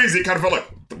 that was crazy, it kind of felt like,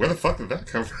 where the fuck did that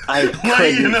come from? I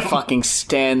couldn't fucking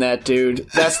stand that, dude.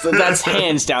 That's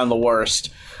hands down the worst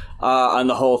on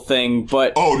the whole thing.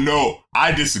 But oh no,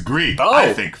 I disagree.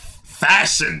 I think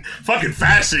fucking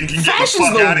fashion can get the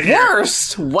fuck out of here.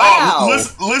 Worst. Wow.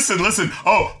 Oh, listen.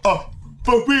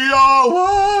 But we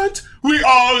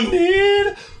all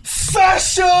need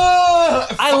fashion.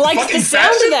 I like the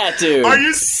sound of that, dude. Are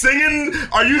you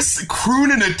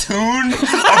crooning a tune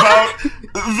about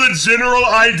the general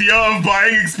idea of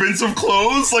buying expensive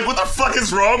clothes? Like, what the fuck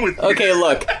is wrong with you? Okay,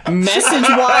 look,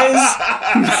 message-wise,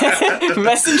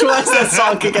 that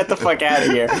song could get the fuck out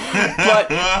of here. But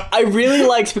I really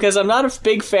liked, because I'm not a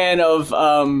big fan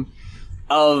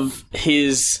of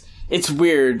his... It's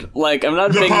weird. Like, I'm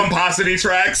not a big... pomposity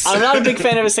tracks. I'm not a big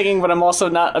fan of his singing, but I'm also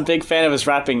not a big fan of his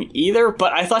rapping either.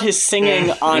 But I thought his singing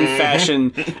on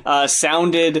Fashion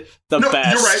sounded the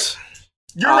best.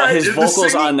 You're right. His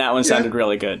vocals on that one sounded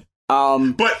really good.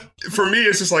 But for me,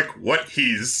 it's just like what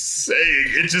he's saying.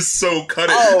 It's just so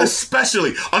cutting,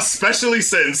 especially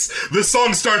since the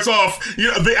song starts off.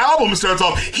 You know, the album starts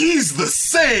off. He's the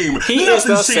same. He is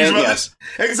the same. Yes.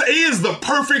 He is the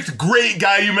perfect, great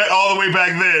guy you met all the way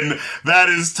back then. That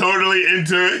is totally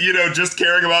into, you know, just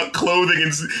caring about clothing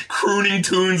and crooning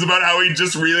tunes about how he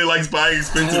just really likes buying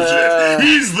expensive shit.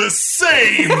 He's the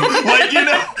same. Like, you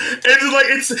know,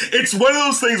 it's one of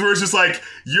those things where it's just like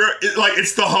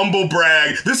it's the humble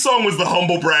brag. This song was the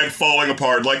humble brag falling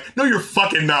apart. Like, no, you're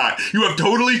fucking not. You have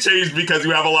totally changed because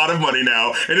you have a lot of money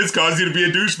now, and it's caused you to be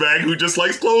a douchebag who just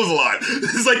likes clothes a lot.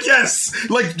 It's like, yes,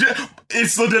 like,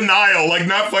 it's the denial, like,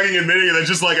 not fucking admitting it. That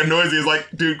just, like, annoys me. It's like,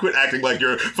 dude, quit acting like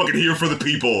you're fucking here for the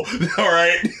people. All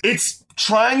right? It's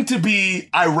trying to be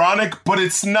ironic, but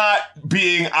it's not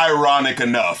being ironic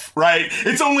enough, right?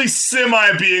 It's only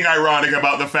semi being ironic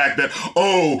about the fact that,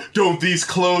 oh, don't these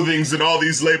clothings and all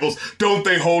these labels, don't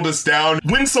they hold us down?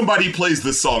 When somebody plays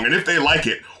this song, and if they like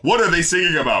it, What are they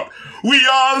singing about? We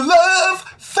all love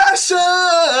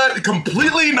fashion,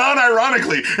 completely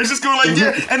non-ironically. It's just going like,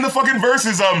 yeah, and the fucking verse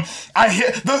is,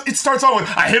 it starts off with,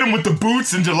 I hit him with the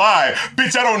boots in July.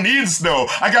 Bitch, I don't need snow.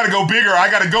 I gotta go bigger.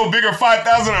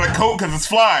 5,000 on a coat cause it's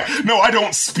fly. No, I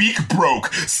don't speak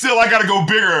broke. Still, I gotta go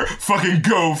bigger. Fucking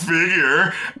go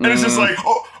figure. And it's just like,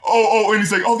 and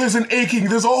he's like, there's an aching,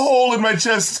 there's a hole in my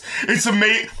chest. It's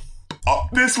amazing. Oh,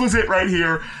 this was it right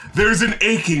here. There's an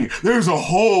aching. There's a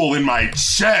hole in my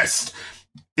chest.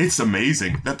 It's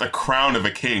amazing that the crown of a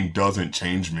king doesn't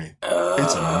change me.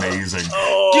 It's amazing.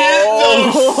 Get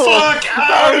the fuck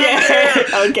out of here!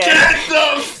 Okay. Get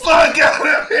the fuck out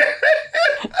of here!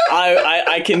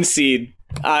 I concede.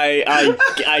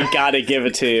 I gotta give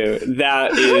it to you.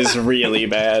 That is really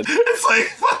bad. It's like,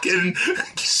 fucking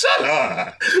shut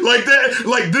up. Like that.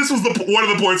 Like this was one of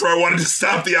the points where I wanted to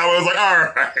stop the album. I was like, all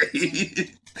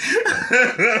right.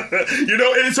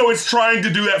 And so it's trying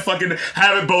to do that fucking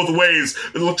have it both ways.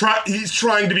 He's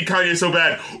trying to be Kanye so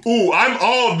bad. Ooh, I'm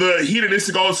all the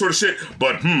hedonistic, all this sort of shit.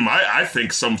 But I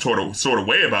think some sort of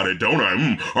way about it, don't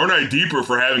I? Aren't I deeper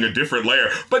for having a different layer?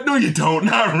 But no, you don't.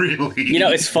 Not really.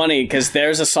 It's funny because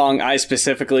there's a song I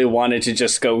specifically wanted to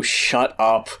just go shut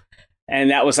up. And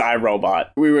that was iRobot.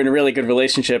 We were in a really good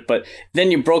relationship, but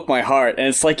then you broke my heart, and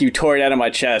it's like you tore it out of my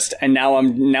chest, and now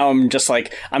I'm just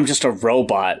like, I'm just a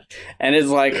robot. And it's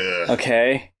like,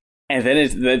 okay. And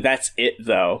then that's it,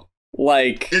 though.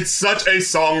 Like, it's such a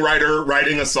songwriter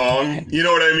writing a song. You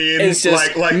know what I mean? It's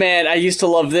just, like, man, I used to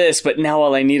love this, but now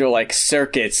all I need are, like,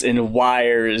 circuits and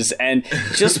wires. And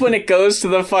just when it goes to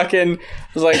the fucking,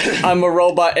 like, I'm a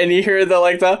robot, and you hear the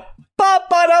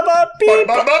ba-ba-da-ba-beep.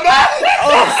 All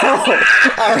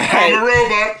right. I'm a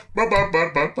robot.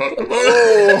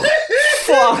 Oh,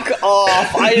 fuck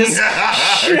off.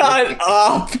 Shut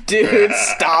up, dude.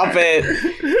 Stop it.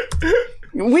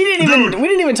 We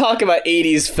didn't even talk about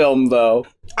 80s film though.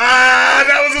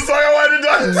 That was the song I wanted to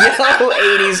talk about.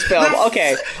 Yo, 80s film.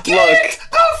 Okay, look.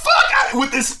 The fuck out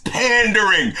with this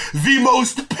pandering. The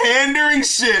most pandering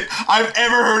shit I've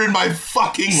ever heard in my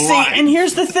fucking life. See, and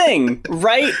here's the thing,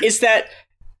 right? Is that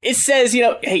it says,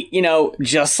 hey,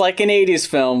 just like an 80s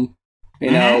film,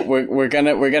 we're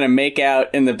gonna make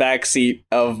out in the backseat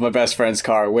of my best friend's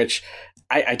car, which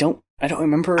I don't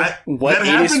remember what that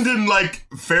happened in like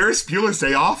Ferris Bueller's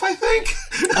Day Off, I think.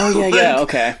 Oh yeah,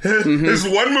 okay. Mm-hmm. There's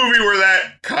one movie where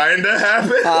that kind of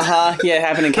happened. Yeah, it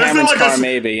happened in Cameron's car,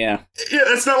 maybe. Yeah. Yeah,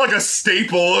 that's not like a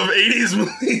staple of 80s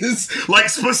movies. Like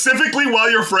specifically while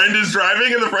your friend is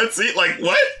driving in the front seat. Like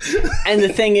what? And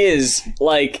the thing is,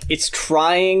 like, it's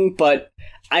trying, but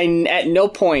at no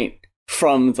point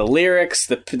from the lyrics,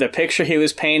 the picture he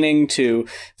was painting, to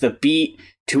the beat,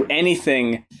 to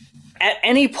anything, at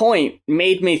any point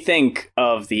made me think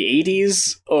of the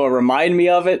 80s or remind me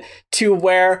of it, to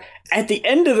where at the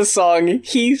end of the song,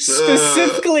 he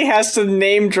specifically has to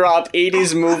name drop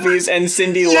 80s movies and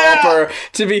Cyndi Lauper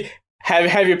to be,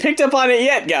 have you picked up on it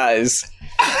yet, guys?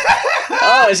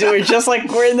 So we're just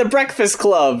like we're in the Breakfast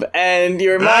Club, and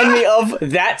you remind me of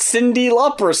that Cyndi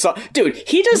Lauper song. Dude,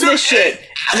 he does this shit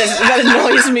that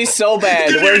annoys me so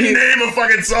bad. Where he name a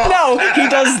fucking song. No, he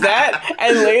does that,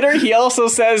 and later he also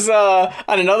says on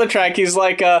another track, he's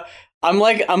like, I'm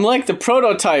like the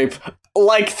prototype.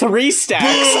 Like 3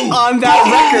 stacks on that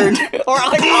record, or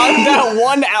like on that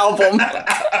one album.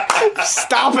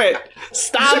 Stop it.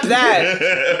 Stop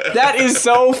that. That is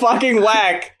so fucking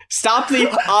whack. Stop the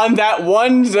on that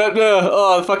one.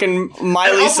 Fucking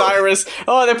Miley Cyrus.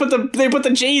 They put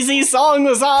the Jay-Z song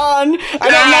was on. And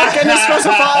I'm not gonna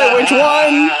specify which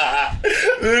one.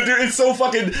 Dude, it's so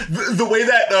fucking the way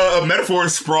that metaphor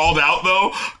is sprawled out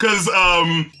though, because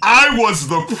I was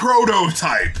the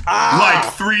prototype.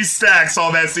 Like 3 stacks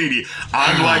on that CD.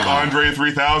 I'm like Andre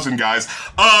 3000, guys.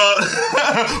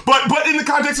 But in the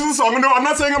context of the song, no, I'm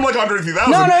not saying I'm like Andre 3000.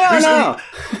 No.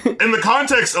 In the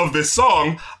context of this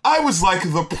song, I was like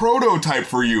the prototype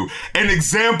for you, an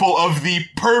example of the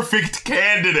perfect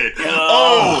candidate.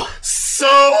 So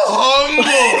humble.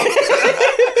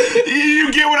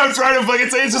 You get what I'm trying to fucking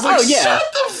say? It's just like, shut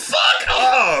the fuck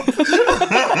up.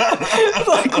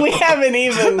 Look, we haven't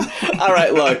even. All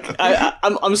right, look,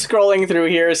 I'm scrolling through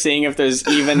here, seeing if there's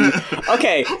even.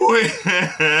 Okay,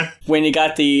 when you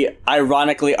got the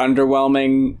ironically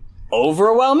underwhelming,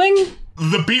 overwhelming.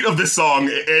 The beat of this song,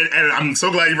 and I'm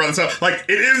so glad you brought this up, like,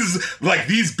 it is, like,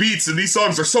 these beats and these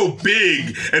songs are so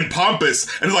big and pompous,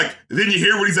 and, like, then you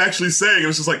hear what he's actually saying, and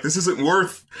it's just like, this isn't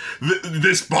worth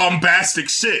this bombastic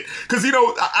shit. Because,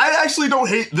 I actually don't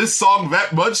hate this song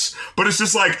that much, but it's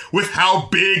just, like, with how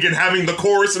big and having the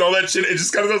chorus and all that shit, it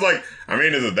just kind of sounds like, I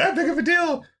mean, is it that big of a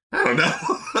deal? I don't know.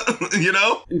 You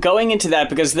know? Going into that,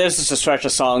 because there's just a stretch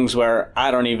of songs where I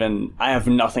have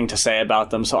nothing to say about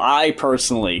them, so I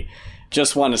personally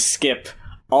just want to skip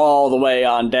all the way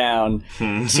on down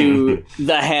to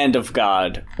The Hand of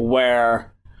God,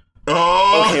 where...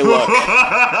 Oh! Okay, look.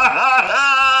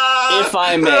 If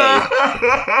I may,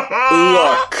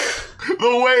 look.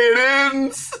 The way it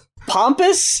ends!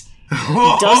 Pompous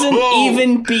doesn't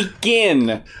even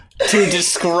begin to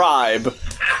describe...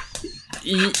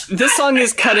 This song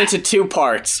is cut into two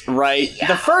parts, right?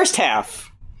 The first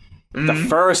half, the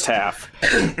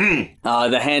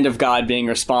Hand of God being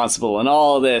responsible and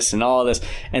all this, and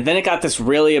then it got this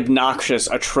really obnoxious,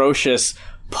 atrocious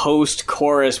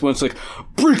post-chorus when it's like,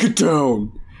 break it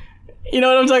down! You know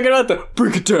what I'm talking about? The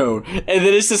break it down. And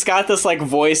then it's just got this like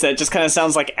voice that just kind of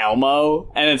sounds like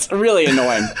Elmo, and it's really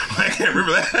annoying. I can't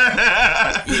remember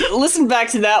that. Listen back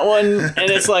to that one, and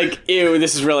it's like, ew,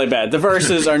 this is really bad. The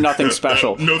verses are nothing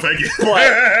special. No, thank you.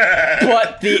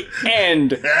 But the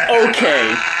end,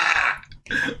 okay.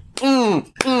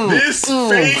 This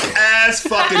fake ass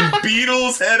fucking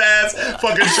Beatles head ass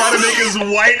fucking trying to make his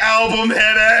White Album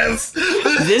head ass.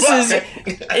 This is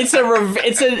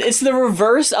it's the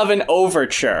reverse of an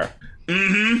overture.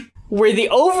 Mm-hmm. Where the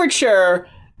overture,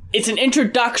 it's an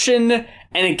introduction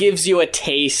and it gives you a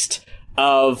taste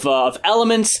of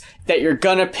elements that you're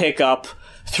gonna pick up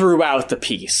throughout the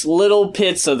piece. Little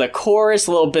bits of the chorus,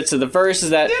 little bits of the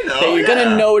verses that you're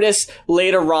gonna notice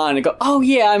later on and go, oh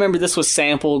yeah, I remember this was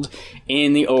sampled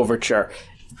in the overture.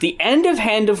 The end of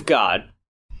Hand of God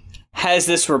has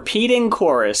this repeating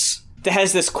chorus that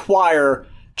has this choir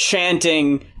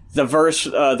chanting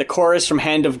the chorus from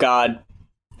Hand of God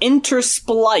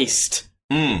interspliced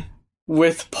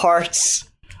with parts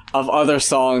of other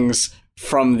songs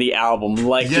from the album,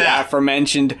 like the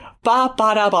aforementioned ba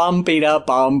ba da bum be da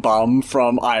bum bum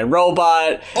from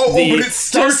iRobot. But it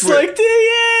starts with like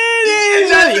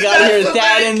you gotta hear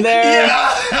that in there.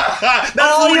 Yeah. That's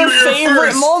all your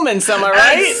favorite first. moments, am I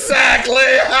right?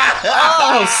 Exactly.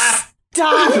 Oh,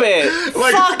 stop it!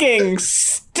 Fucking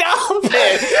stop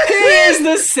it! He is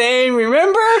the same.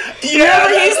 Remember? Yeah.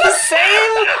 Remember he's the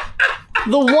same.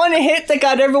 The one hit that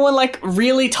got everyone like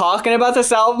really talking about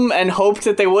this album and hoped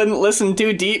that they wouldn't listen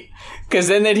too deep, because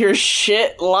then they'd hear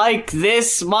shit like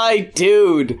this, my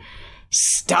dude.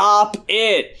 Stop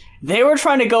it. They were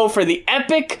trying to go for the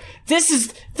epic. This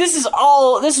is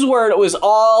where it was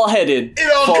all headed.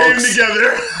 It all folks. came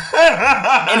together.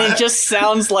 And it just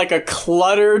sounds like a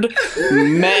cluttered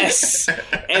mess.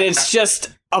 And it's just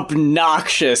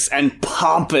obnoxious and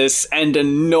pompous and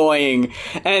annoying.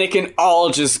 And it can all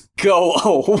just go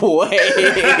away.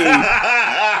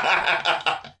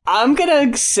 I'm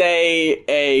gonna say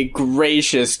a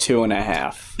gracious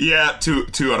 2.5. Yeah, 2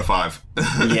 out of 5.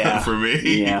 Yeah. For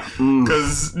me. Yeah.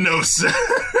 Because no, sir.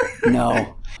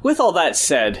 No. With all that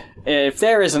said, if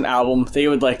there is an album that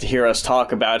you would like to hear us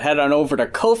talk about, head on over to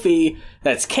Ko-fi,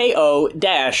 that's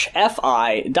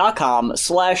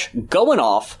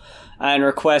ko-fi.com/goinoff, and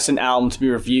request an album to be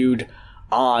reviewed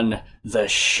on the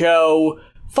show.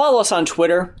 Follow us on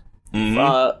Twitter.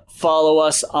 Follow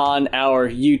us on our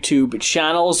YouTube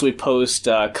channels. We post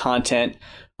content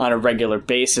on a regular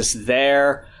basis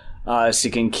there, so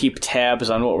you can keep tabs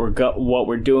on what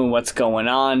we're doing, what's going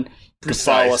on. You can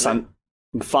follow us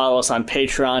on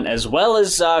Patreon as well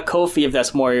as Ko-fi if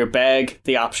that's more your bag.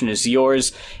 The option is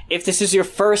yours. If this is your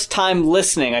first time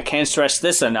listening, I can't stress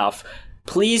this enough.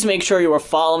 Please make sure you are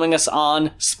following us on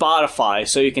Spotify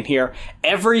so you can hear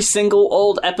every single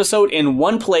old episode in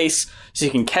one place, so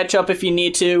you can catch up if you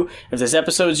need to. If there's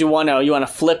episodes you want to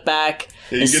flip back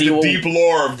You and get see the deep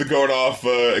lore of the Going Off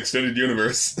extended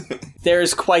universe.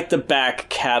 There's quite the back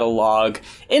catalog.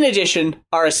 In addition,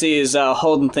 RC is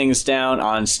holding things down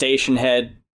on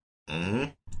Stationhead. Mm-hmm.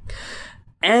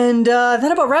 And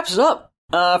that about wraps it up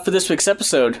for this week's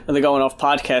episode of the Going Off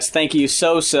podcast. Thank you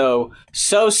so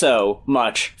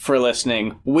much for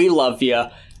listening. We love you.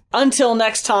 Until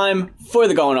next time, for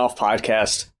the Going Off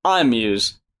podcast, I'm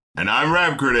Muse. And I'm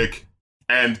Rap Critic.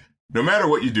 And no matter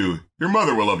what you do, your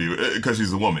mother will love you because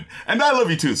she's a woman. And I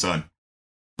love you too, son.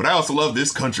 But I also love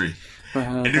this country.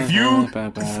 And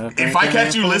if I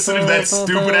catch you listening to that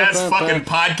stupid ass fucking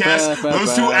podcast,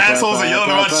 those two assholes that yelling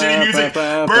about shitty music,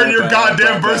 burn your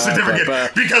goddamn birth certificate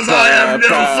because I am no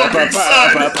fucking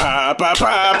son.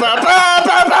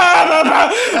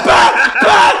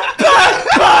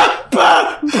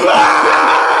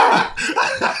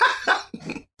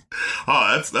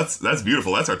 Oh, that's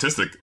beautiful. That's artistic.